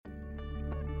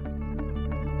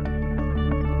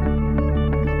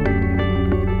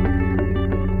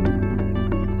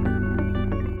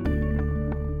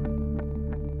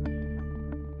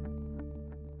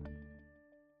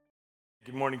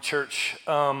morning, church.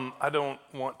 I don't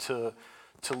want to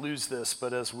lose this,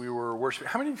 but as we were worshiping,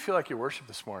 how many of you feel like you worshiped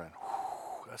this morning?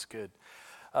 Whew, that's good.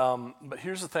 But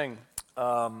here's the thing.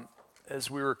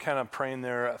 As we were kind of praying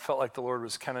there, I felt like the Lord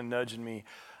was kind of nudging me.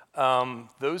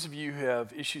 Those of you who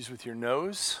have issues with your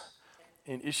nose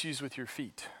and issues with your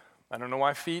feet. I don't know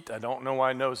why feet. I don't know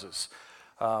why noses.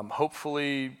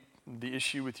 Hopefully the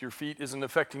issue with your feet isn't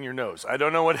affecting your nose. I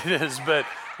don't know what it is, but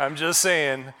I'm just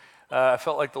saying, I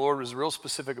felt like the Lord was real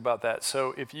specific about that.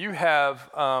 So if you have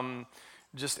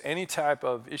just any type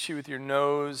of issue with your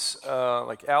nose,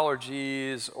 like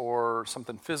allergies or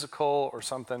something physical or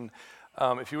something,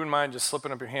 if you wouldn't mind just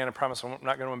slipping up your hand, I promise I'm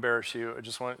not going to embarrass you. I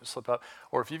just want it to slip up.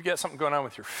 Or if you've got something going on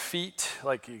with your feet,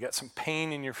 like you got some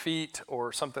pain in your feet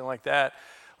or something like that,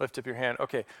 lift up your hand.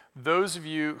 Okay, those of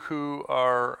you who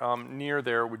are near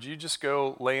there, would you just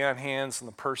go lay on hands on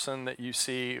the person that you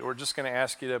see? We're just going to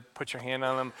ask you to put your hand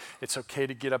on them. It's okay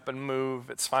to get up and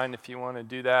move. It's fine if you want to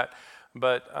do that.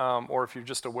 But, or if you're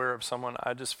just aware of someone,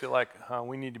 I just feel like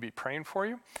we need to be praying for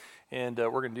you. And we're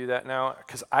going to do that now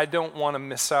because I don't want to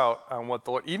miss out on what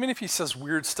the Lord, even if he says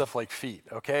weird stuff like feet,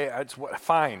 okay?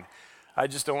 Fine. I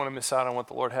just don't want to miss out on what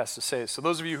the Lord has to say. So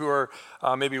those of you who are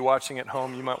maybe watching at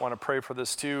home, you might want to pray for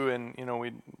this too. And, you know,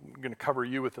 we're going to cover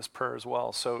you with this prayer as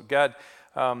well. So God,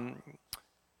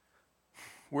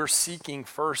 we're seeking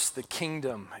first the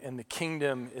kingdom. And the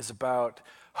kingdom is about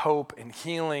hope and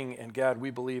healing. And God, we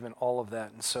believe in all of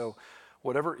that. And so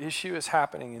whatever issue is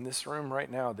happening in this room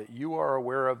right now that you are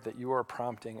aware of, that you are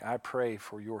prompting, I pray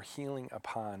for your healing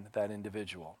upon that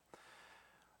individual.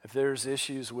 If there's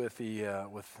issues with the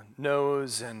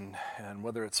nose and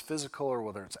whether it's physical or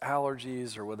whether it's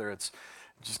allergies or whether it's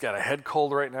just got a head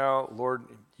cold right now, Lord,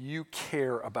 you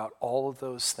care about all of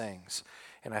those things.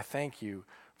 And I thank you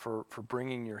for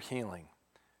bringing your healing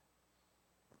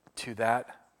to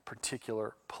that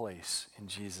particular place in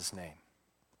Jesus' name.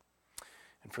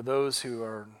 And for those who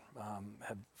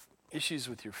have issues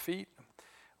with your feet,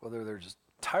 whether they're just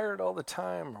tired all the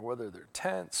time or whether they're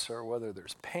tense or whether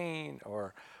there's pain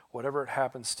or whatever it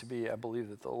happens to be, I believe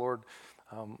that the Lord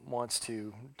wants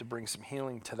to bring some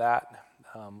healing to that.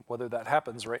 Whether that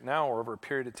happens right now or over a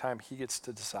period of time, he gets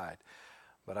to decide.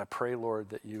 But I pray, Lord,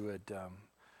 that you would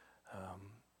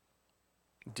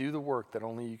do the work that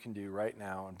only you can do right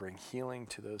now and bring healing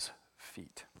to those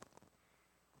feet.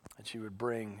 That you would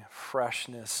bring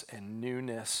freshness and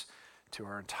newness to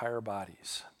our entire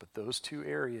bodies. But those two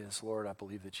areas, Lord, I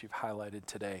believe that you've highlighted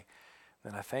today.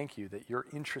 And I thank you that you're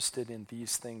interested in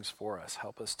these things for us.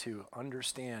 Help us to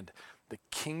understand the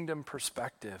kingdom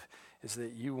perspective is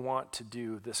that you want to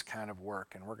do this kind of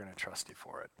work, and we're going to trust you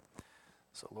for it.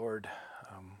 So, Lord,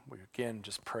 we again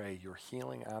just pray your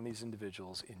healing on these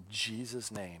individuals in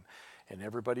Jesus' name. And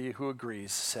everybody who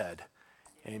agrees said,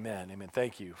 amen. Amen.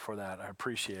 Thank you for that. I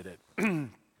appreciate it.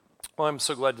 Well, I'm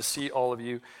so glad to see all of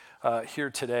you here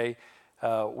today.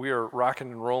 We are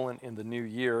rocking and rolling in the new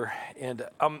year. And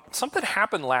something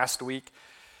happened last week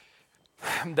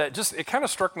that it kind of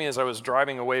struck me as I was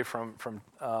driving away from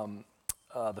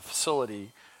the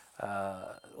facility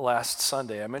last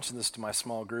Sunday. I mentioned this to my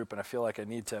small group, and I feel like I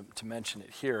need to mention it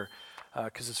here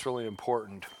because it's really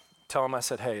important. Tell them I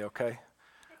said, hey, okay?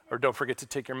 Or don't forget to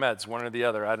take your meds, one or the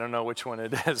other. I don't know which one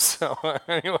it is. So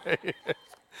anyway.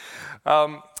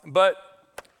 But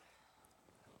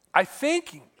I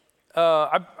think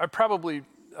I probably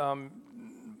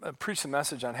preached a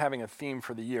message on having a theme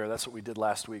for the year. That's what we did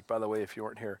last week, by the way, if you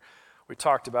weren't here. We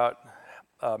talked about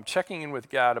checking in with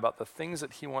God about the things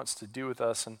that he wants to do with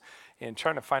us and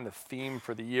trying to find a theme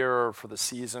for the year or for the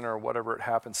season or whatever it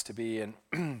happens to be. And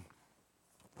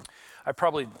I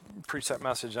probably preached that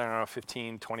message, I don't know,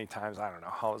 15, 20 times. I don't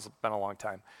know. It's been a long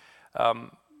time.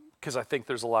 Because I think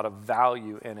there's a lot of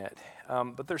value in it.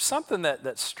 But there's something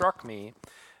that struck me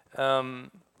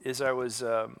as I was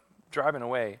driving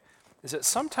away, is that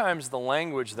sometimes the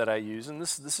language that I use, and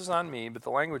this is on me, but the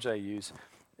language I use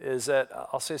is that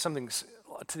I'll say something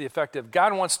to the effect of,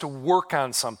 God wants to work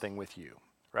on something with you,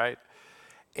 right?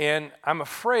 And I'm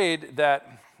afraid that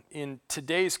in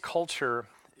today's culture,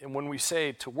 and when we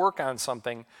say to work on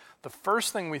something, the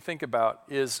first thing we think about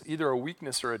is either a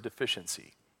weakness or a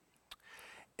deficiency.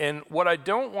 And what I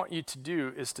don't want you to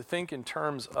do is to think in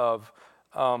terms of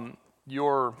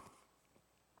your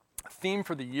theme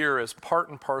for the year as part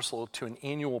and parcel to an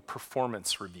annual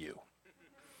performance review.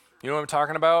 You know what I'm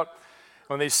talking about?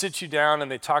 When they sit you down and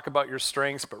they talk about your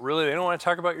strengths, but really they don't want to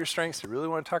talk about your strengths. They really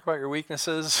want to talk about your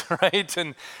weaknesses, right?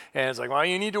 And it's like, well,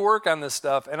 you need to work on this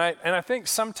stuff. And I think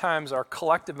sometimes our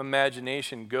collective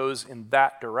imagination goes in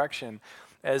that direction.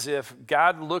 as if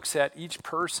God looks at each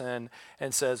person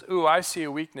and says, ooh, I see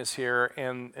a weakness here,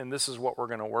 and this is what we're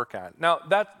going to work on. Now,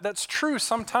 that's true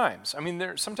sometimes. I mean,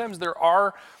 sometimes there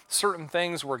are certain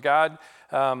things where God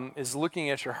is looking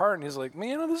at your heart, and he's like,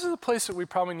 man, this is a place that we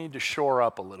probably need to shore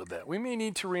up a little bit. We may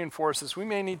need to reinforce this. We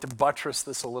may need to buttress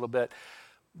this a little bit.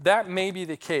 That may be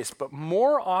the case, but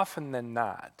more often than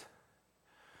not,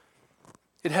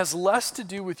 it has less to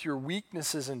do with your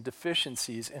weaknesses and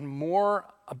deficiencies and more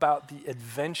about the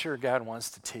adventure God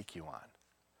wants to take you on.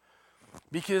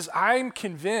 Because I'm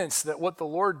convinced that what the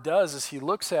Lord does is he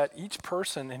looks at each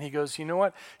person and he goes, you know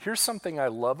what? Here's something I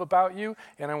love about you,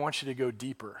 and I want you to go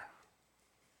deeper.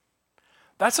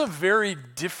 That's a very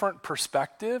different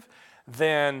perspective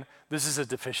than this is a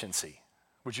deficiency.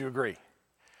 Would you agree?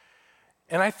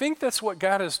 And I think that's what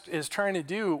God is trying to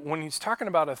do when he's talking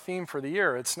about a theme for the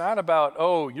year. It's not about,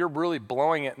 oh, you're really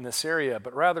blowing it in this area,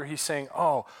 but rather he's saying,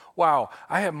 oh, wow,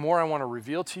 I have more I want to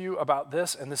reveal to you about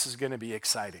this, and this is going to be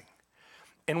exciting.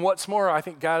 And what's more, I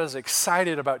think God is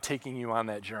excited about taking you on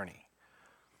that journey.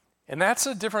 And that's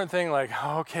a different thing, like,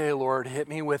 okay, Lord, hit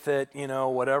me with it,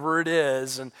 whatever it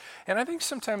is. And I think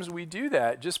sometimes we do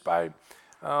that just by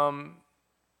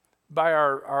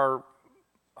our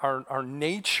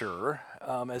nature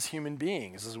as human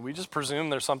beings, is we just presume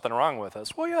there's something wrong with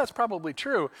us. Well, yeah, that's probably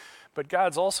true, but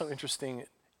God's also interested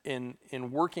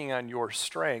in working on your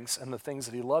strengths and the things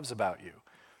that he loves about you,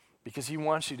 because he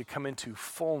wants you to come into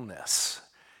fullness.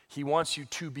 He wants you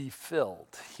to be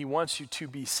filled. He wants you to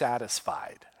be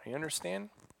satisfied. You understand?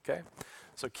 Okay?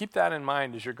 So keep that in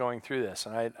mind as you're going through this,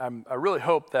 and I really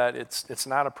hope that it's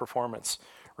not a performance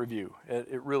review.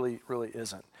 It really, really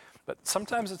isn't. But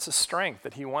sometimes it's a strength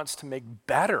that he wants to make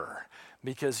better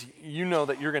because you know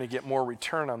that you're going to get more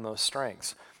return on those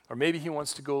strengths. Or maybe he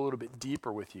wants to go a little bit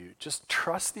deeper with you. Just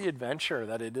trust the adventure,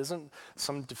 that it isn't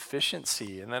some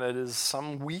deficiency and that it is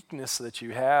some weakness that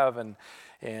you have, and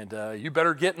you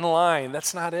better get in line.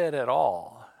 That's not it at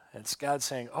all. It's God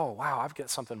saying, oh, wow, I've got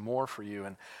something more for you,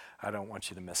 and I don't want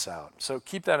you to miss out. So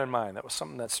keep that in mind. That was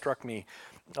something that struck me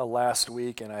last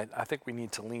week, and I think we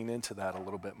need to lean into that a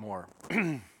little bit more.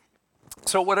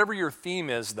 So whatever your theme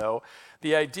is, though,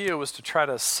 the idea was to try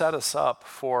to set us up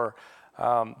for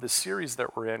the series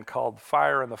that we're in called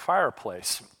Fire in the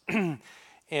Fireplace. And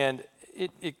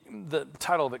the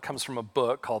title of it comes from a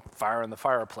book called Fire in the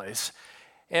Fireplace.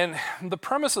 And the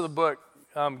premise of the book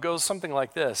goes something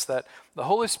like this, that the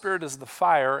Holy Spirit is the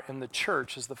fire and the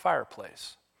church is the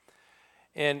fireplace.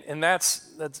 And that's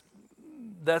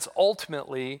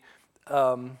ultimately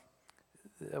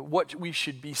what we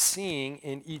should be seeing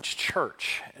in each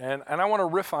church. And I want to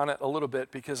riff on it a little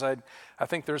bit because I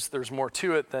think there's more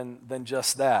to it than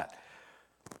just that.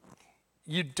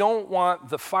 You don't want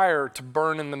the fire to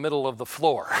burn in the middle of the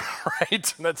floor,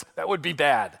 right? That would be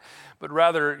bad. But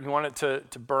rather, you want it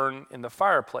to burn in the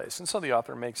fireplace. And so the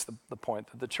author makes the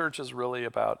point that the church is really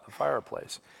about the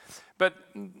fireplace. But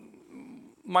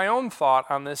my own thought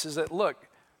on this is that, look,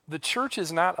 the church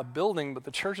is not a building, but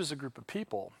the church is a group of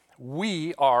people.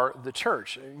 We are the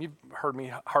church. You've heard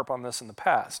me harp on this in the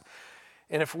past.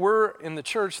 And if we're in the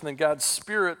church, then God's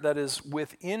Spirit that is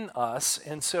within us.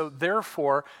 And so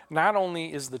therefore, not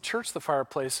only is the church the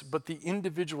fireplace, but the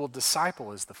individual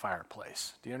disciple is the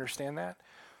fireplace. Do you understand that?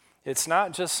 It's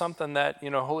not just something that,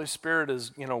 Holy Spirit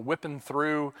is, whipping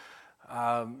through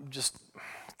just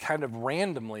kind of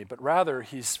randomly, but rather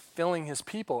he's filling his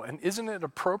people. And isn't it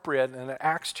appropriate in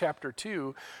Acts chapter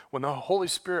 2, when the Holy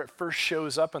Spirit first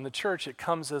shows up in the church, it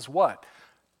comes as what?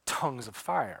 Tongues of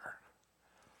fire.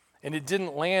 And it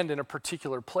didn't land in a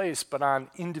particular place, but on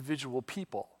individual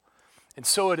people. And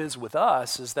so it is with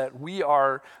us, is that we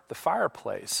are the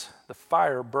fireplace. The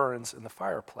fire burns in the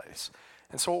fireplace.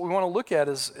 And so what we want to look at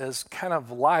is kind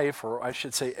of life, or I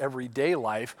should say everyday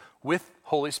life, with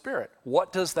Holy Spirit.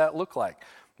 What does that look like?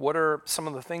 What are some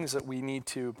of the things that we need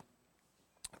to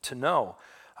know?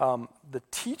 The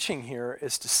teaching here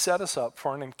is to set us up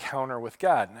for an encounter with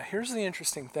God. Now, here's the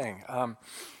interesting thing.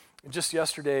 Just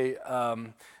yesterday,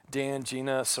 Dan,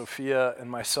 Gina, Sophia, and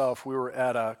myself, we were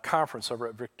at a conference over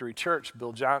at Victory Church.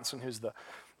 Bill Johnson, who's the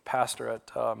pastor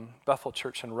at Bethel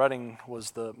Church in Redding,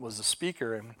 was the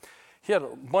speaker, and he had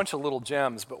a bunch of little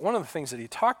gems. But one of the things that he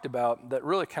talked about that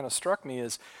really kind of struck me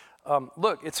is,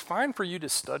 look, it's fine for you to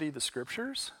study the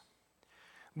scriptures,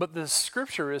 but the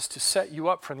scripture is to set you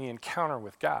up for the encounter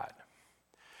with God.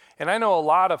 And I know a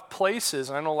lot of places,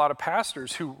 and I know a lot of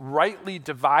pastors who rightly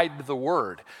divide the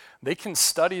word. They can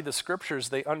study the scriptures,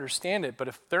 they understand it, but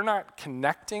if they're not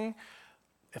connected,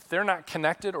 or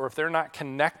if they're not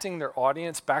connecting their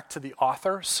audience back to the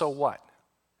author, so what?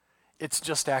 It's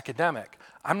just academic.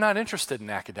 I'm not interested in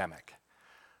academic.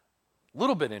 a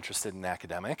little bit interested in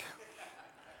academic,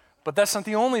 but that's not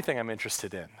the only thing I'm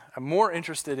interested in. I'm more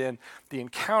interested in the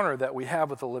encounter that we have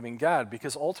with the living God,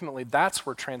 because ultimately that's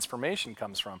where transformation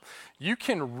comes from. You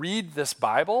can read this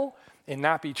Bible and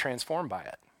not be transformed by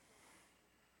it.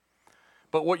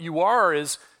 But what you are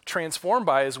is transformed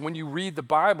by is when you read the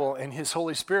Bible and his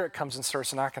Holy Spirit comes and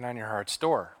starts knocking on your heart's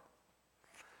door.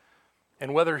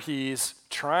 And whether he's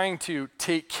trying to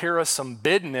take care of some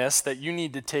business that you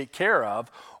need to take care of,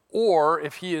 or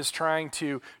if he is trying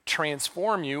to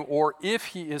transform you, or if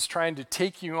he is trying to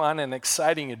take you on an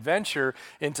exciting adventure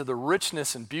into the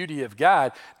richness and beauty of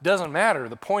God, doesn't matter.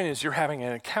 The point is you're having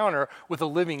an encounter with a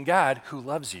living God who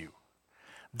loves you.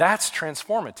 That's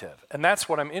transformative, and that's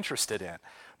what I'm interested in,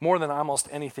 more than almost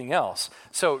anything else.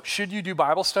 So should you do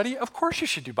Bible study? Of course you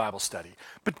should do Bible study.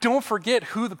 But don't forget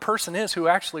who the person is who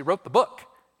actually wrote the book.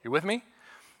 You with me?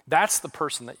 That's the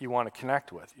person that you want to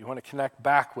connect with. You want to connect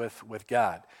back with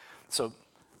God. So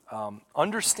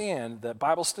understand that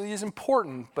Bible study is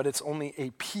important, but it's only a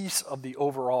piece of the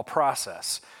overall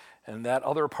process. And that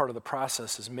other part of the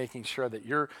process is making sure that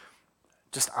you're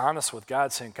just honest with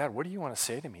God, saying, God, what do you want to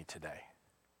say to me today?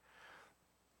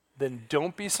 Then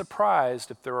don't be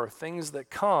surprised if there are things that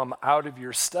come out of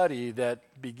your study that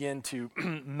begin to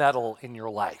meddle in your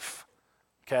life,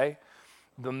 okay?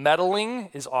 The meddling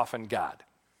is often God.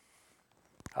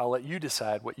 I'll let you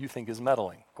decide what you think is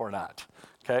meddling or not,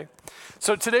 okay?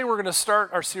 So today we're going to start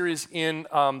our series in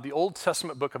the Old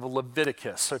Testament book of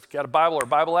Leviticus. So if you've got a Bible or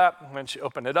Bible app, why don't you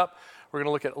open it up? We're going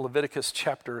to look at Leviticus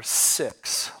chapter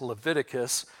 6.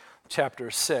 Leviticus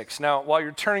chapter 6. Now, while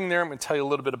you're turning there, I'm going to tell you a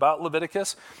little bit about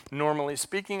Leviticus. Normally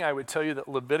speaking, I would tell you that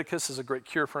Leviticus is a great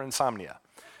cure for insomnia.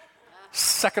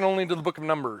 Second only to the book of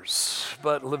Numbers.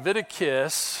 But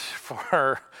Leviticus,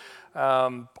 for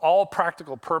all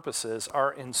practical purposes,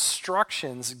 are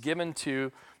instructions given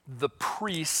to the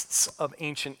priests of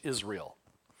ancient Israel.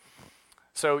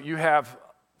 So you have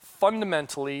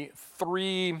fundamentally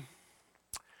three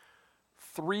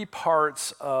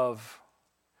parts of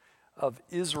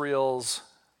Israel's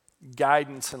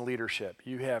guidance and leadership.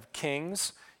 You have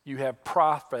kings, you have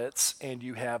prophets, and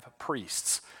you have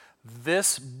priests.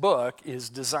 This book is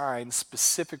designed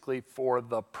specifically for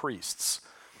the priests.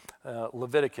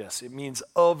 Leviticus, it means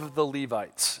of the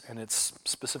Levites, and it's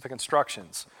specific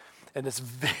instructions. And it's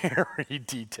very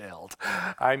detailed.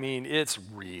 I mean, it's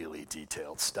really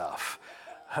detailed stuff.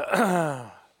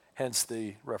 Hence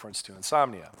the reference to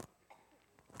insomnia.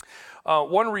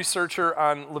 One researcher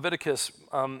on Leviticus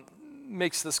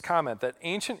makes this comment that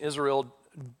ancient Israel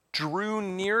drew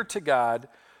near to God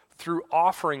through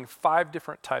offering 5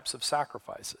 different types of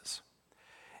sacrifices.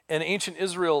 And ancient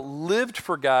Israel lived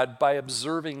for God by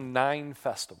observing 9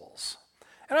 festivals.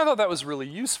 And I thought that was really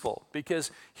useful because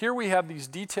here we have these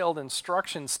detailed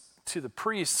instructions to the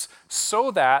priests so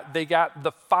that they got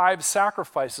the 5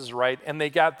 sacrifices right and they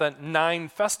got the 9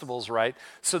 festivals right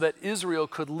so that Israel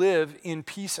could live in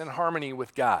peace and harmony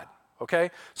with God,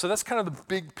 okay? So that's kind of the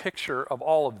big picture of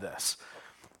all of this.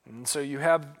 And so you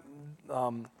have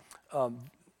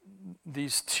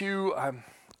these 2,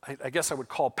 I guess I would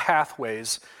call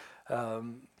pathways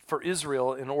for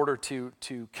Israel in order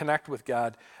to connect with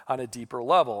God on a deeper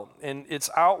level. And it's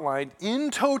outlined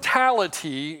in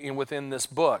totality within this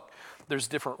book. There's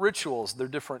different rituals, there are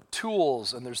different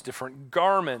tools, and there's different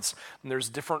garments, and there's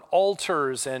different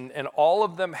altars, and all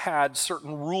of them had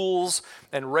certain rules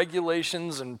and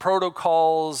regulations and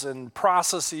protocols and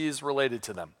processes related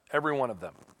to them, every one of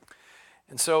them.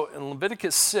 And so in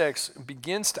Leviticus 6, it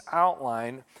begins to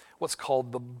outline what's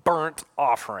called the burnt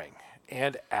offering.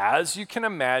 And as you can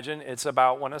imagine, it's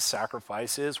about when a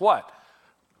sacrifice is what?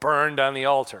 Burned on the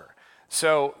altar.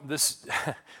 So this,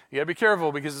 you gotta be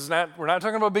careful because we're not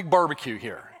talking about a big barbecue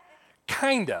here.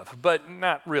 Kind of, but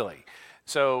not really.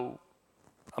 So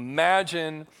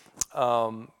imagine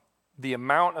the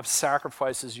amount of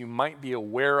sacrifices you might be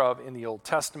aware of in the Old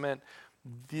Testament.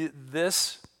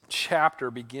 This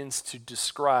chapter begins to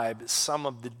describe some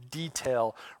of the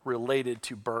detail related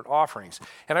to burnt offerings.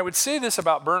 And I would say this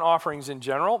about burnt offerings in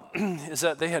general, is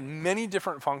that they had many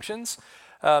different functions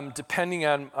depending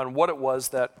on what it was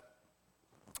that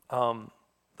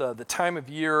the time of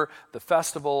year, the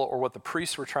festival, or what the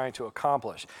priests were trying to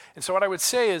accomplish. And so what I would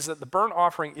say is that the burnt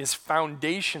offering is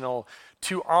foundational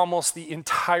to almost the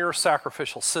entire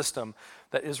sacrificial system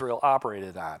that Israel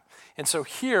operated on. And so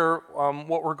here,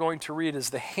 what we're going to read is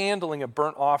the handling of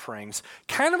burnt offerings,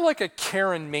 kind of like a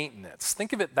care and maintenance.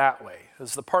 Think of it that way,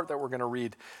 is the part that we're going to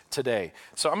read today.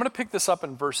 So I'm going to pick this up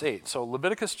in verse 8. So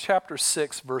Leviticus chapter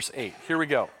 6, verse 8. Here we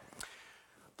go.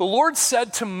 The Lord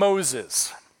said to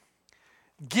Moses,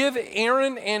 Give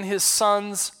Aaron and his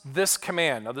sons this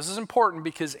command. Now, this is important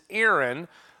because Aaron,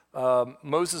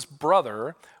 Moses'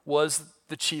 brother, was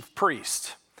the chief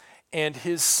priest, and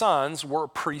his sons were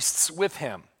priests with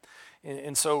him.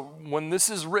 And so when this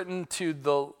is written to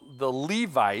the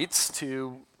Levites,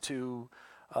 to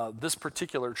this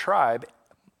particular tribe,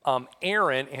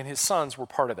 Aaron and his sons were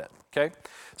part of it, okay?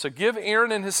 So give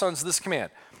Aaron and his sons this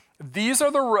command. These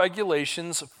are the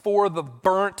regulations for the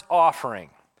burnt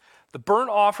offering. The burnt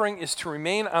offering is to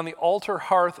remain on the altar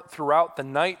hearth throughout the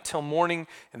night till morning,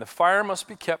 and the fire must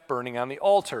be kept burning on the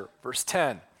altar. Verse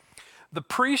 10. The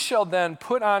priest shall then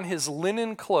put on his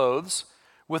linen clothes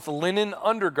with linen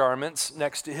undergarments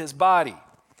next to his body,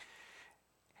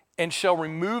 and shall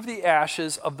remove the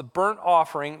ashes of the burnt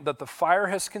offering that the fire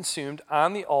has consumed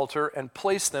on the altar and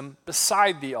place them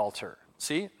beside the altar.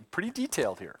 See, pretty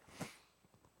detailed here.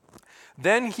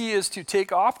 Then he is to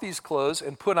take off these clothes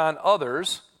and put on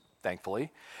others,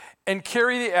 thankfully, and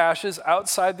carry the ashes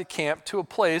outside the camp to a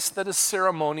place that is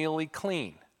ceremonially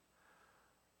clean.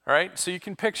 All right, so you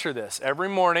can picture this. Every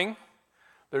morning,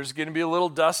 there's going to be a little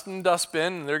dust and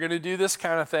dustbin, and they're going to do this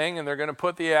kind of thing, and they're going to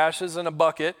put the ashes in a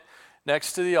bucket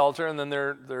next to the altar, and then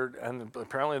and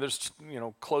apparently there's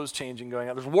clothes changing going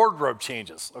on. There's wardrobe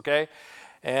changes, okay?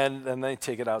 And then they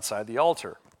take it outside the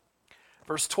altar.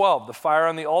 Verse 12, the fire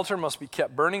on the altar must be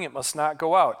kept burning. It must not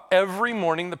go out. Every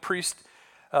morning the priest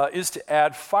is to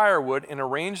add firewood and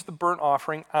arrange the burnt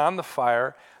offering on the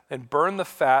fire and burn the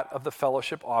fat of the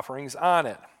fellowship offerings on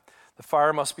it. The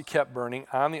fire must be kept burning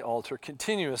on the altar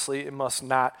continuously. It must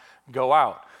not go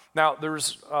out. Now,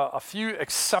 there's a few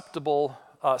acceptable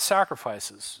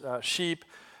sacrifices, sheep,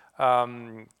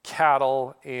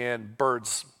 cattle, and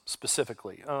birds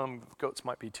specifically. Goats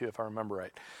might be too, if I remember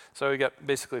right. So we got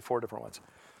basically 4 different ones.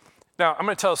 Now, I'm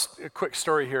going to tell us a quick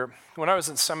story here. When I was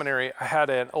in seminary, I had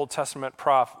an Old Testament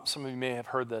prof, some of you may have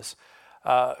heard this,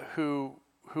 who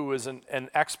was an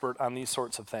expert on these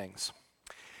sorts of things.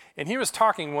 And he was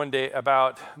talking one day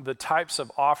about the types of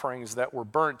offerings that were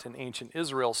burnt in ancient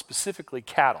Israel, specifically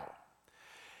cattle.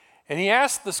 And he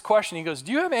asked this question, he goes,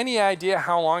 do you have any idea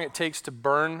how long it takes to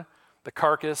burn the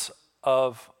carcass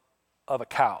of a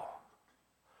cow?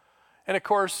 And of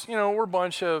course, we're a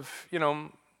bunch of,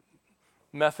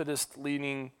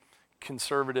 Methodist-leaning,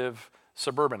 conservative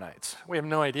suburbanites. We have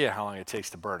no idea how long it takes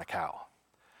to burn a cow.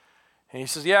 And he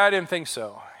says, yeah, I didn't think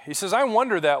so. He says, I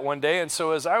wondered that one day, and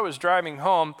so as I was driving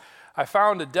home, I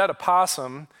found a dead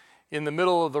opossum in the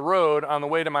middle of the road on the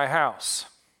way to my house.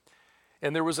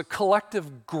 And there was a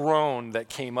collective groan that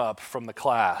came up from the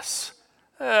class.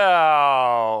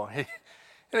 Oh.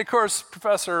 And of course,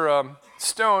 Professor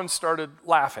Stone started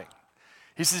laughing.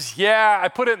 He says, yeah, I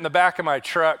put it in the back of my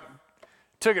truck,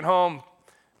 took it home,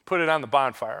 put it on the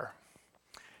bonfire.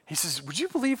 He says, would you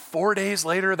believe 4 days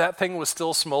later that thing was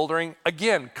still smoldering?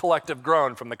 Again, collective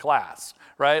groan from the class,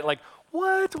 right? Like,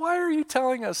 what? Why are you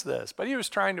telling us this? But he was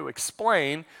trying to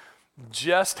explain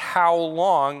just how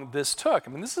long this took.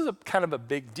 I mean, this is kind of a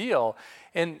big deal.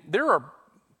 And there are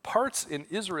parts in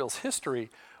Israel's history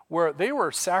where they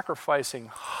were sacrificing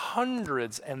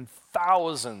hundreds and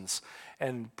thousands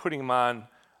and putting them on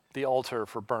the altar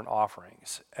for burnt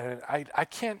offerings. And I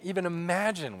can't even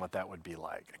imagine what that would be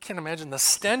like. I can't imagine the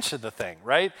stench of the thing,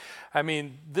 right? I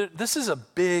mean, this is a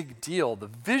big deal. The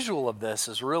visual of this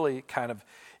is really kind of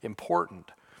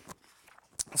important.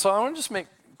 So I want to just make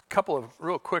a couple of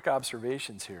real quick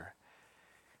observations here.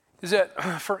 Is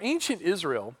that for ancient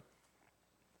Israel,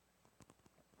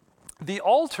 the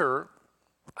altar,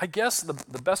 I guess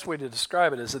the best way to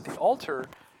describe it is that the altar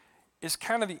is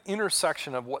kind of the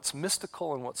intersection of what's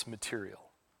mystical and what's material.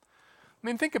 I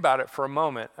mean, think about it for a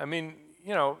moment. I mean,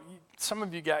 some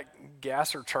of you got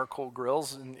gas or charcoal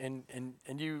grills, and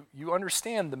you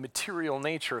understand the material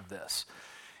nature of this.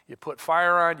 You put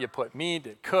fire on, you put meat,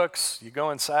 it cooks, you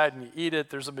go inside and you eat it.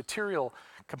 There's a material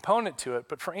component to it.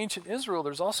 But for ancient Israel,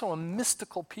 there's also a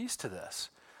mystical piece to this,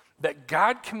 that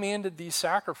God commanded these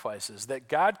sacrifices, that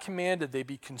God commanded they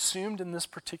be consumed in this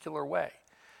particular way.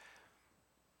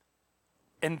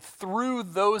 And through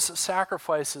those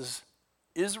sacrifices,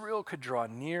 Israel could draw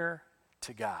near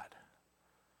to God.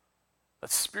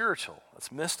 That's spiritual,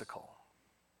 that's mystical.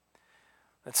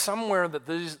 That's somewhere that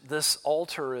this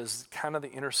altar is kind of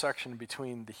the intersection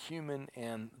between the human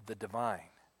and the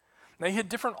divine. Now, you had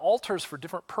different altars for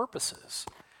different purposes.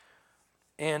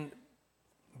 And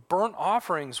burnt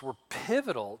offerings were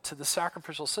pivotal to the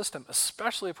sacrificial system,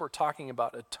 especially if we're talking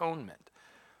about atonement.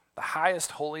 The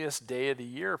highest, holiest day of the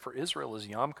year for Israel is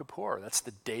Yom Kippur. That's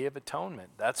the Day of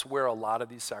Atonement. That's where a lot of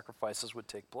these sacrifices would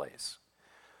take place.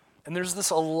 And there's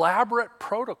this elaborate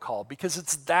protocol because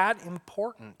it's that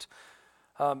important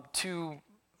to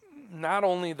not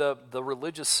only the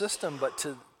religious system, but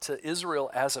to Israel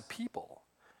as a people.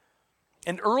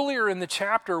 And earlier in the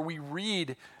chapter, we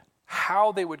read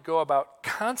how they would go about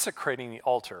consecrating the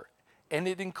altar, and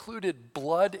it included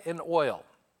blood and oil.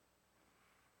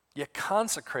 You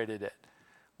consecrated it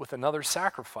with another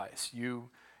sacrifice. You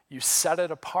set it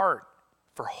apart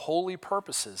for holy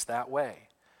purposes that way.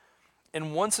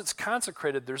 And once it's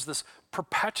consecrated, there's this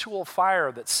perpetual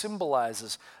fire that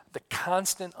symbolizes the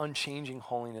constant, unchanging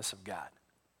holiness of God.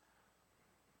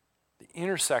 The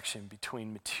intersection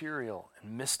between material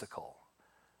and mystical,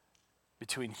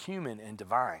 between human and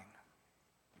divine.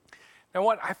 Now,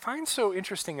 what I find so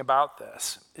interesting about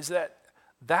this is that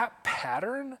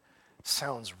pattern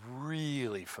sounds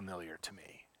really familiar to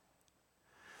me.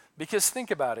 Because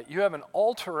think about it. You have an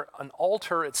altar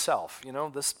itself,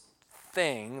 this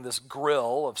thing, this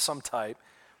grill of some type,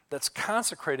 that's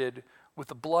consecrated with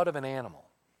the blood of an animal.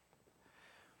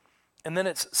 And then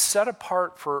it's set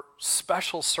apart for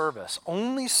special service.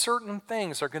 Only certain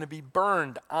things are going to be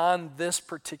burned on this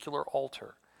particular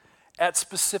altar at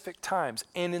specific times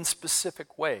and in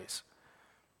specific ways.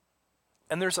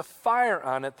 And there's a fire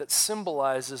on it that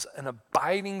symbolizes an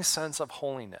abiding sense of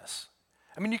holiness.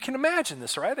 I mean, you can imagine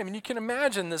this, right? I mean, you can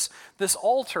imagine this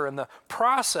altar and the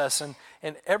process, and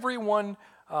everyone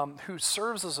who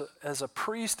serves as a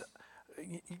priest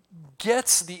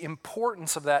gets the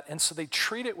importance of that, and so they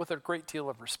treat it with a great deal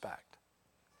of respect.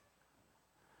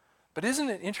 But isn't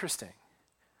it interesting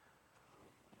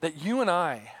that you and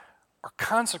I are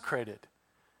consecrated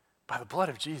by the blood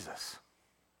of Jesus?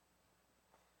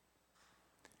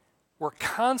 We're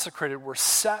consecrated, we're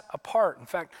set apart. In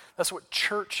fact, that's what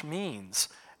church means.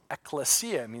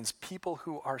 Ecclesia means people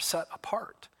who are set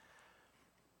apart.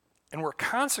 And we're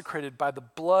consecrated by the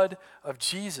blood of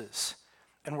Jesus.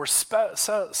 And we're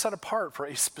set apart for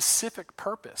a specific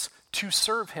purpose, to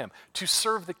serve him, to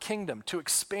serve the kingdom, to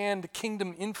expand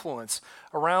kingdom influence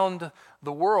around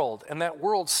the world. And that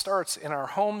world starts in our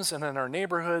homes and in our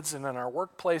neighborhoods and in our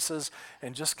workplaces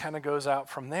and just kind of goes out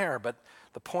from there. But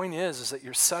the point is that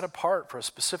you're set apart for a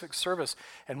specific service.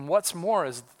 And what's more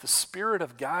is that the Spirit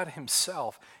of God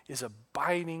himself is an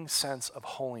abiding sense of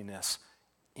holiness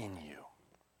in you.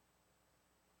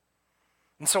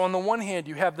 And so on the one hand,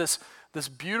 you have this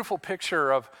beautiful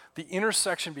picture of the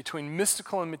intersection between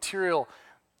mystical and material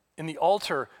in the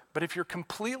altar. But if you're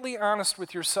completely honest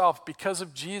with yourself, because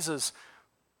of Jesus,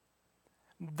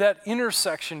 that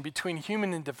intersection between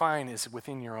human and divine is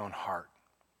within your own heart.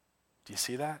 Do you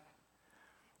see that?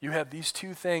 You have these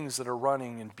two things that are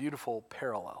running in beautiful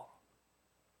parallel.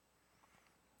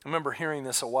 I remember hearing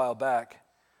this a while back.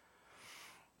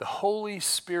 The Holy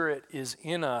Spirit is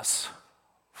in us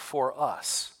for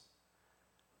us.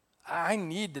 I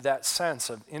need that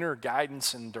sense of inner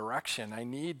guidance and direction. I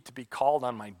need to be called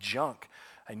on my junk.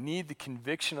 I need the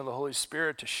conviction of the Holy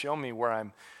Spirit to show me where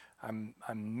I'm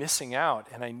missing out,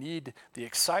 and I need the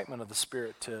excitement of the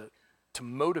Spirit to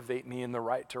motivate me in the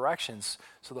right directions.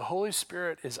 So the Holy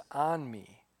Spirit is on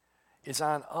me, is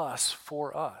on us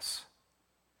for us,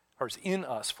 or is in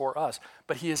us for us,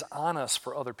 but he is on us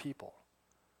for other people.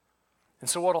 And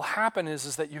so what will happen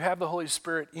is that you have the Holy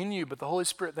Spirit in you, but the Holy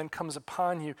Spirit then comes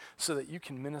upon you so that you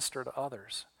can minister to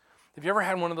others. Have you ever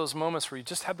had one of those moments where you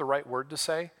just had the right word to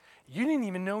say? You didn't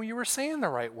even know you were saying the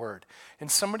right word. And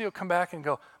somebody will come back and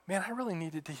go, man, I really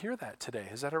needed to hear that today.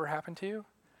 Has that ever happened to you?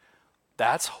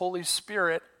 That's Holy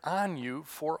Spirit on you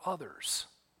for others.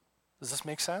 Does this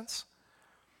make sense?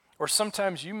 Or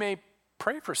sometimes you may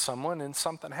pray for someone and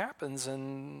something happens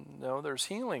and there's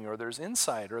healing or there's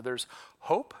insight or there's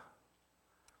hope.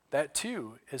 That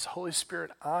too is Holy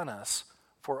Spirit on us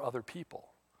for other people.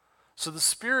 So the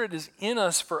Spirit is in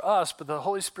us for us, but the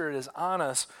Holy Spirit is on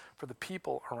us for the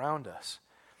people around us.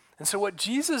 And so what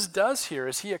Jesus does here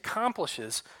is he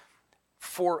accomplishes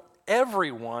for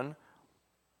everyone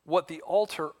what the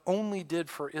altar only did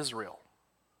for Israel.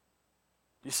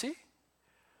 You see?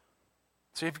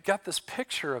 So you've got this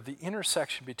picture of the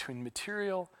intersection between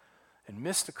material and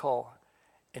mystical,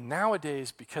 and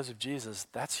nowadays, because of Jesus,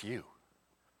 that's you.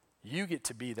 You get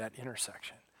to be that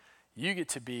intersection. You get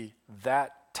to be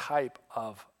that type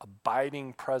of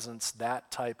abiding presence, that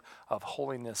type of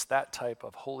holiness, that type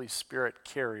of Holy Spirit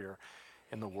carrier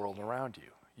in the world around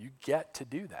you. You get to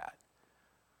do that.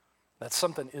 That's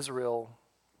something Israel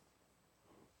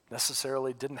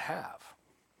necessarily didn't have.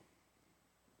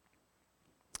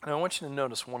 And I want you to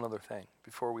notice one other thing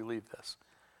before we leave this.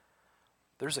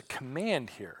 There's a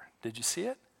command here. Did you see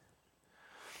it?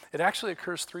 It actually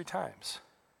occurs 3 times.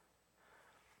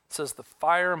 It says the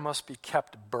fire must be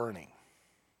kept burning.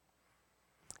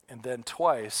 And then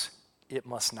twice, it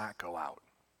must not go out.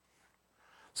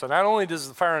 So not only does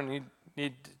the fire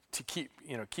need to keep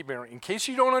burning, in case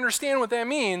you don't understand what that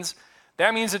means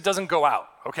it doesn't go out,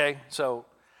 okay? So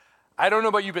I don't know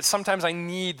about you, but sometimes I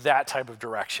need that type of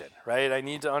direction, right? I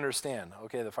need to understand,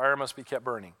 okay, the fire must be kept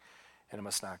burning and it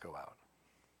must not go out.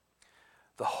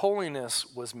 The holiness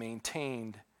was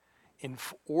maintained in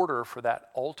order for that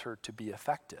altar to be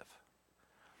effective.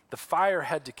 The fire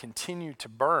had to continue to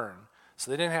burn, so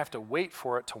they didn't have to wait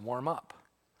for it to warm up.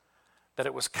 That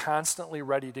it was constantly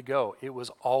ready to go. It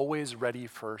was always ready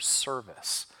for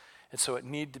service. And so it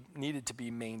needed to be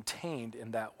maintained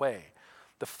in that way.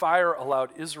 The fire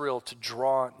allowed Israel to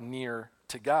draw near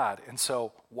to God. And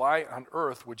so why on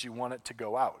earth would you want it to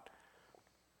go out?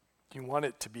 You want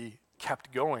it to be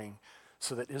kept going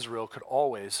so that Israel could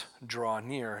always draw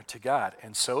near to God.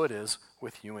 And so it is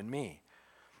with you and me.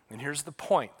 And here's the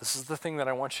point. This is the thing that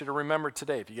I want you to remember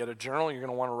today. If you get a journal, you're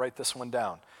going to want to write this one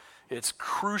down. It's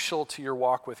crucial to your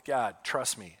walk with God.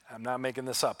 Trust me, I'm not making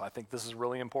this up. I think this is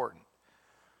really important.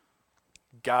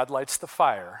 God lights the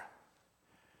fire,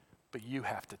 but you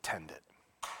have to tend it.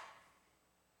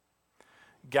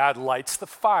 God lights the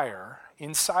fire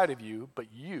inside of you, but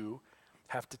you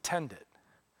have to tend it.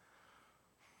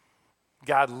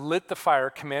 God lit the fire,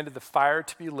 commanded the fire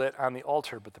to be lit on the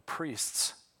altar, but the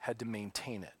priests had to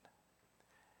maintain it.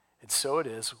 And so it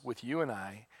is with you and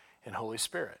I and Holy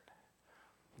Spirit.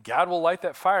 God will light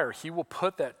that fire. He will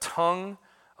put that tongue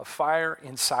of fire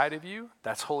inside of you.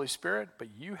 That's Holy Spirit, but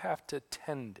you have to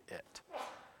tend it.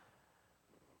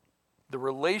 The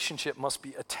relationship must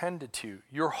be attended to.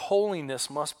 Your holiness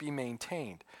must be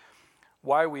maintained.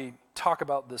 Why we talk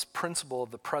about this principle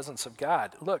of the presence of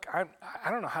God. Look, I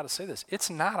don't know how to say this. It's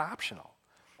not optional.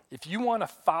 If you want to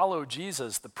follow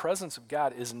Jesus, the presence of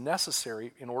God is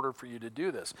necessary in order for you to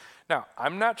do this. Now,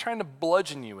 I'm not trying to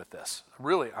bludgeon you with this.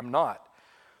 Really, I'm not.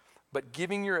 But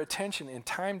giving your attention and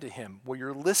time to him, where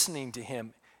you're listening to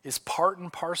him, is part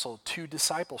and parcel to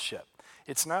discipleship.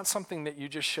 It's not something that you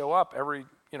just show up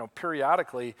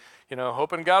periodically,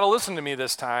 hoping God will listen to me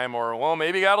this time, or, well,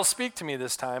 maybe God will speak to me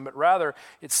this time, but rather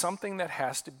it's something that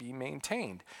has to be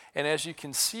maintained. And as you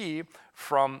can see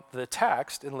from the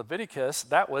text in Leviticus,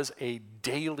 that was a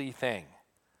daily thing.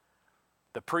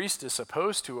 The priest is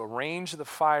supposed to arrange the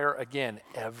fire again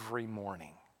every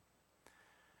morning.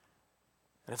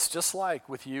 And it's just like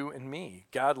with you and me.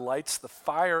 God lights the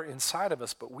fire inside of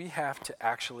us, but we have to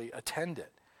actually attend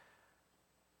it.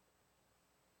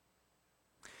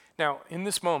 Now, in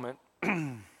this moment,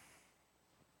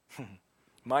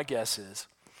 my guess is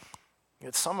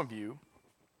that some of you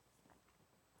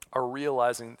are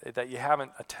realizing that you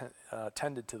haven't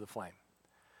attended to the flame.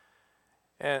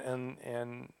 And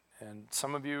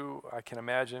some of you, I can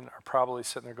imagine, are probably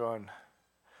sitting there going,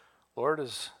 Lord,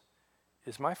 is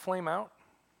my flame out?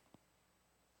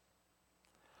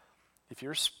 If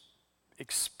you're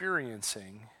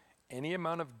experiencing any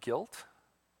amount of guilt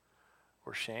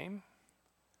or shame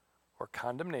or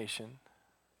condemnation,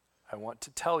 I want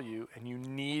to tell you, and you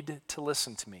need to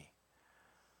listen to me,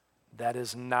 that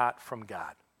is not from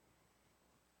God.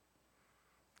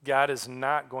 God is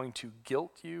not going to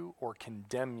guilt you or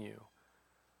condemn you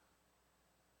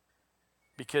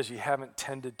because you haven't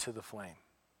tended to the flame.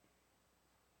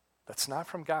 That's not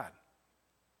from God.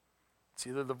 It's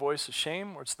either the voice of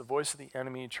shame or it's the voice of the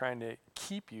enemy trying to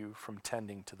keep you from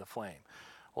tending to the flame.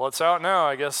 Well, it's out now.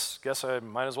 I guess I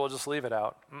might as well just leave it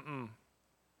out.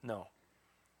 No,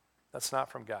 that's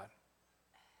not from God.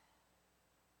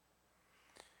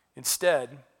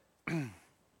 Instead,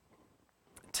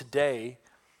 today,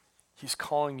 he's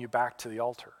calling you back to the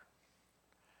altar.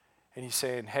 And he's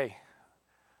saying, hey,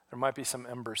 there might be some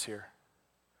embers here.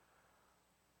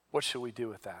 What should we do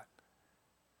with that?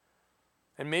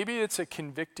 And maybe it's a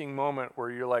convicting moment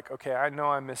where you're like, okay, I know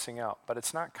I'm missing out, but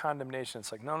it's not condemnation.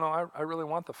 It's like, no, I really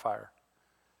want the fire.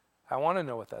 I want to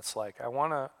know what that's like. I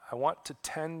want to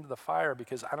tend the fire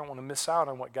because I don't want to miss out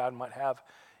on what God might have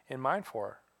in mind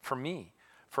for me,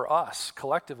 for us,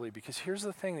 collectively. Because here's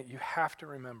the thing that you have to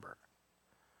remember.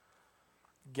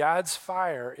 God's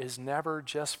fire is never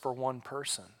just for one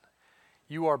person.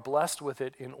 You are blessed with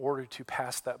it in order to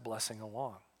pass that blessing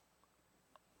along.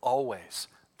 Always.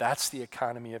 That's the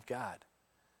economy of God.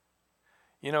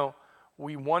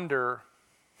 We wonder,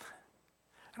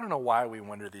 I don't know why we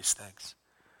wonder these things.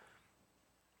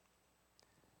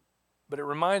 But it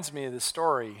reminds me of the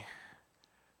story.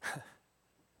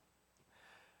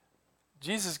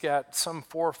 Jesus got some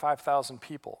 4,000 or 5,000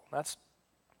 people. That's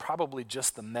probably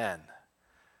just the men.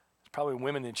 There's probably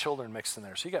women and children mixed in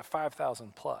there. So he got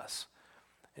 5,000 plus.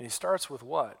 And he starts with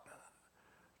what?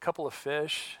 A couple of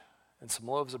fish and some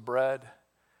loaves of bread.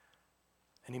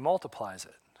 And he multiplies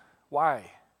it.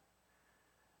 Why?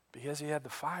 Because he had the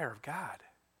fire of God.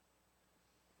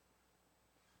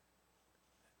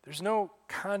 There's no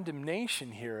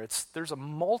condemnation here. There's a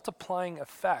multiplying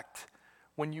effect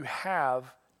when you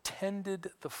have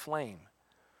tended the flame.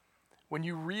 When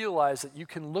you realize that you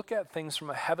can look at things from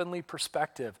a heavenly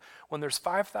perspective, when there's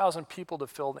 5,000 people to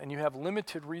fill and you have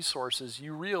limited resources,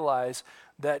 you realize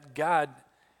that God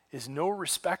is no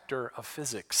respecter of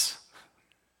physics.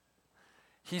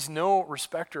 He's no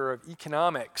respecter of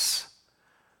economics.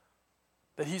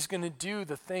 That he's going to do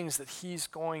the things that he's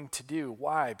going to do.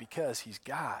 Why? Because he's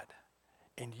God.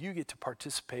 And you get to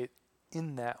participate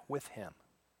in that with him.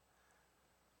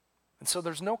 And so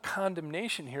there's no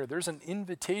condemnation here. There's an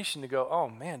invitation to go, oh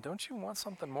man, don't you want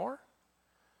something more?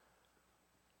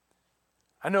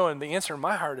 I know, and the answer in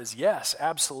my heart is yes,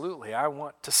 absolutely. I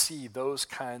want to see those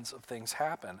kinds of things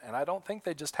happen. And I don't think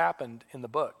they just happened in the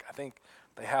book. I think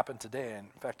they happen today. And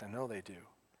in fact, I know they do.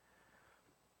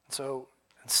 So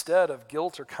instead of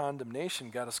guilt or condemnation,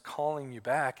 God is calling you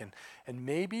back. And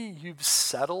maybe you've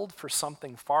settled for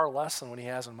something far less than what he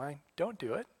has in mind. Don't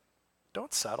do it.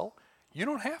 Don't settle. You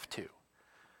don't have to.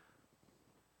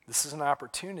 This is an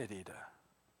opportunity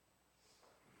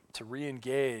to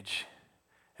re-engage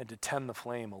and to tend the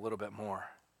flame a little bit more.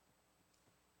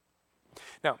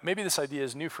 Now, maybe this idea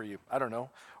is new for you. I don't know.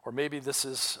 Or maybe this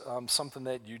is something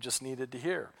that you just needed to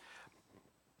hear.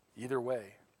 Either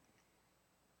way.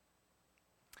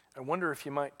 I wonder if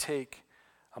you might take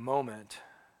a moment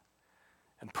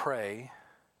and pray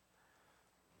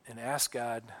and ask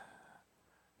God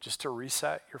just to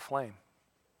reset your flame.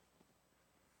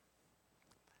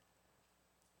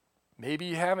 Maybe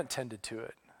you haven't tended to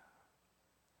it.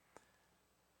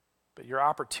 But your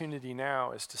opportunity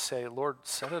now is to say, Lord,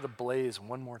 set it ablaze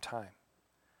one more time.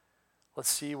 Let's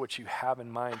see what you have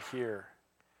in mind here.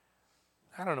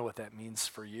 I don't know what that means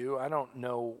for you. I don't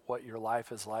know what your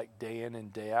life is like day in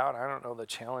and day out. I don't know the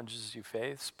challenges you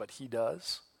face, but he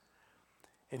does.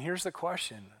 And here's the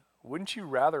question. Wouldn't you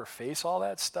rather face all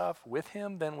that stuff with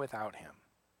him than without him?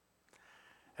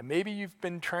 And maybe you've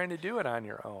been trying to do it on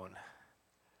your own.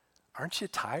 Aren't you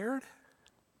tired?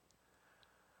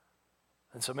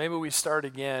 And so maybe we start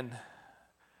again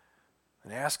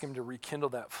and ask him to rekindle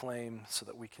that flame so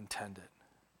that we can tend it.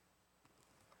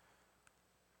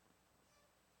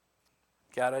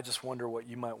 God, I just wonder what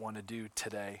you might want to do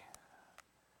today.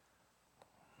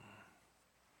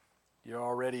 You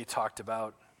already talked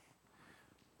about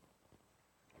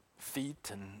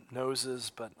feet and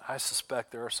noses, but I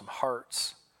suspect there are some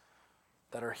hearts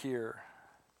that are here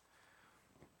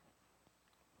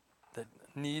that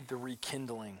need the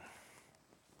rekindling.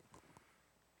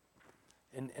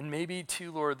 And maybe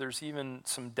too, Lord, there's even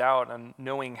some doubt on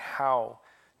knowing how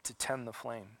to tend the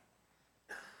flame.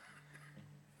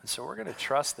 And so we're going to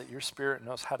trust that your Spirit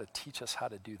knows how to teach us how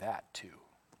to do that too.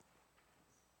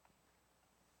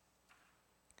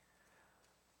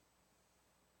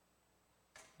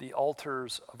 The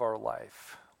altars of our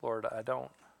life, Lord, I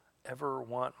don't ever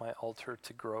want my altar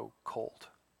to grow cold.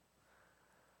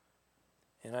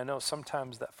 And I know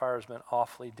sometimes that fire's been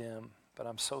awfully dim, but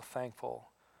I'm so thankful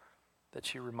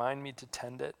that you remind me to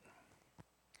tend it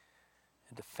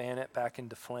and to fan it back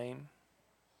into flame.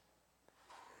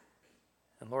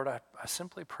 And Lord, I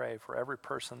simply pray for every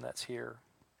person that's here,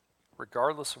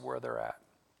 regardless of where they're at.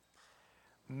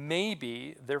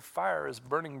 Maybe their fire is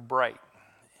burning bright,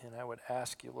 and I would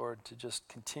ask you, Lord, to just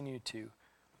continue to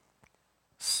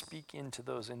speak into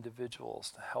those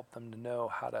individuals to help them to know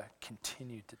how to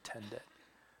continue to tend it.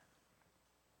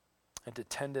 And to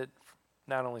tend it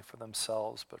not only for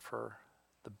themselves, but for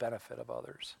the benefit of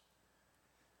others.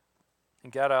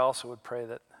 And God, I also would pray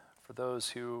that for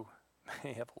those who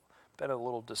may have been a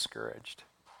little discouraged,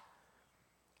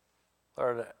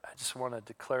 Lord, I just want to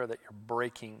declare that you're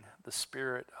breaking the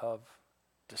spirit of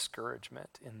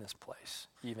discouragement in this place,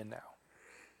 even now.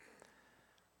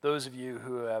 Those of you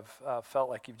who have felt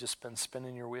like you've just been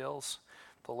spinning your wheels,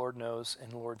 the Lord knows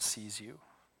and the Lord sees you.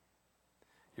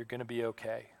 You're going to be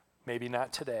okay. Maybe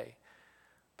not today,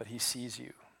 but he sees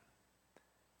you.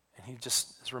 And he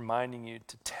just is reminding you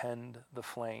to tend the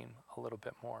flame a little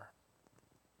bit more.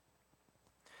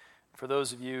 For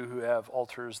those of you who have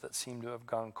altars that seem to have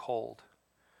gone cold,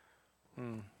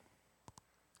 the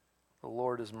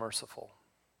Lord is merciful.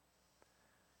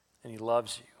 And he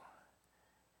loves you.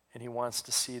 And he wants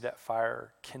to see that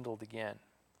fire kindled again.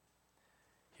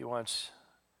 He wants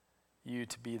you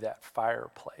to be that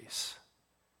fireplace.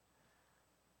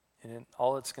 And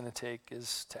all it's going to take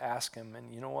is to ask him.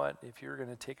 And you know what? If you're going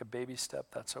to take a baby step,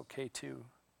 that's okay too.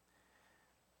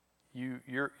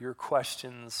 Your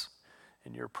questions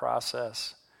and your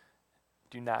process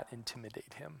do not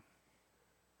intimidate him.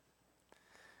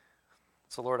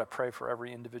 So Lord, I pray for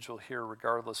every individual here,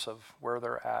 regardless of where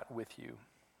they're at with you,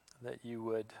 that you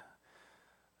would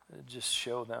just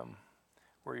show them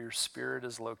where your Spirit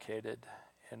is located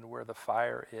and where the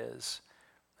fire is,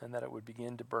 and that it would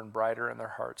begin to burn brighter in their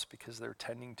hearts because they're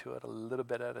tending to it a little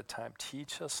bit at a time.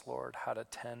 Teach us, Lord, how to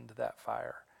tend that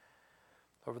fire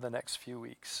over the next few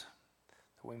weeks,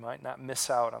 that we might not miss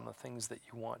out on the things that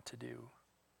you want to do.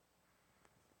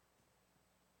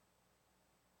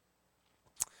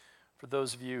 For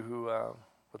those of you who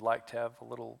would like to have a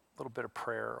little bit of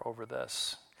prayer over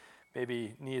this,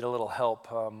 maybe need a little help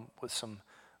with some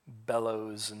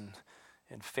bellows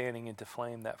and fanning into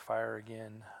flame that fire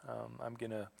again, I'm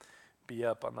going to be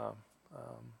up on the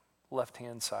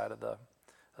left-hand side of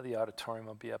the auditorium.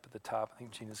 I'll be up at the top. I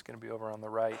think Gina's going to be over on the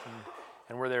right,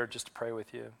 and we're there just to pray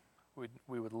with you.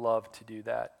 We would love to do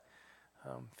that.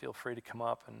 Feel free to come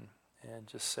up and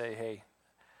just say, hey,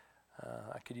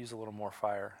 I could use a little more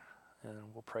fire, and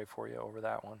we'll pray for you over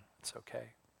that one. It's okay.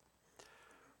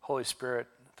 Holy Spirit,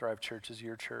 Thrive Church is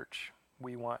your church.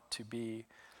 We want to be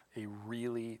a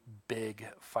really big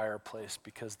fireplace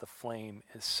because the flame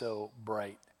is so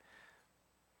bright.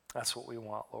 That's what we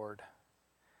want, Lord.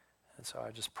 And so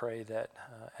I just pray that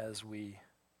as we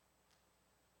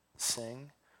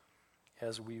sing,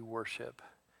 as we worship,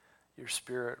 your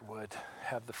Spirit would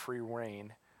have the free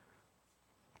rein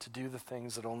to do the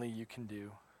things that only you can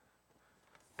do.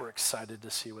 We're excited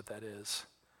to see what that is.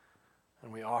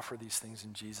 And we offer these things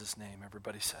in Jesus' name.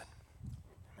 Everybody said.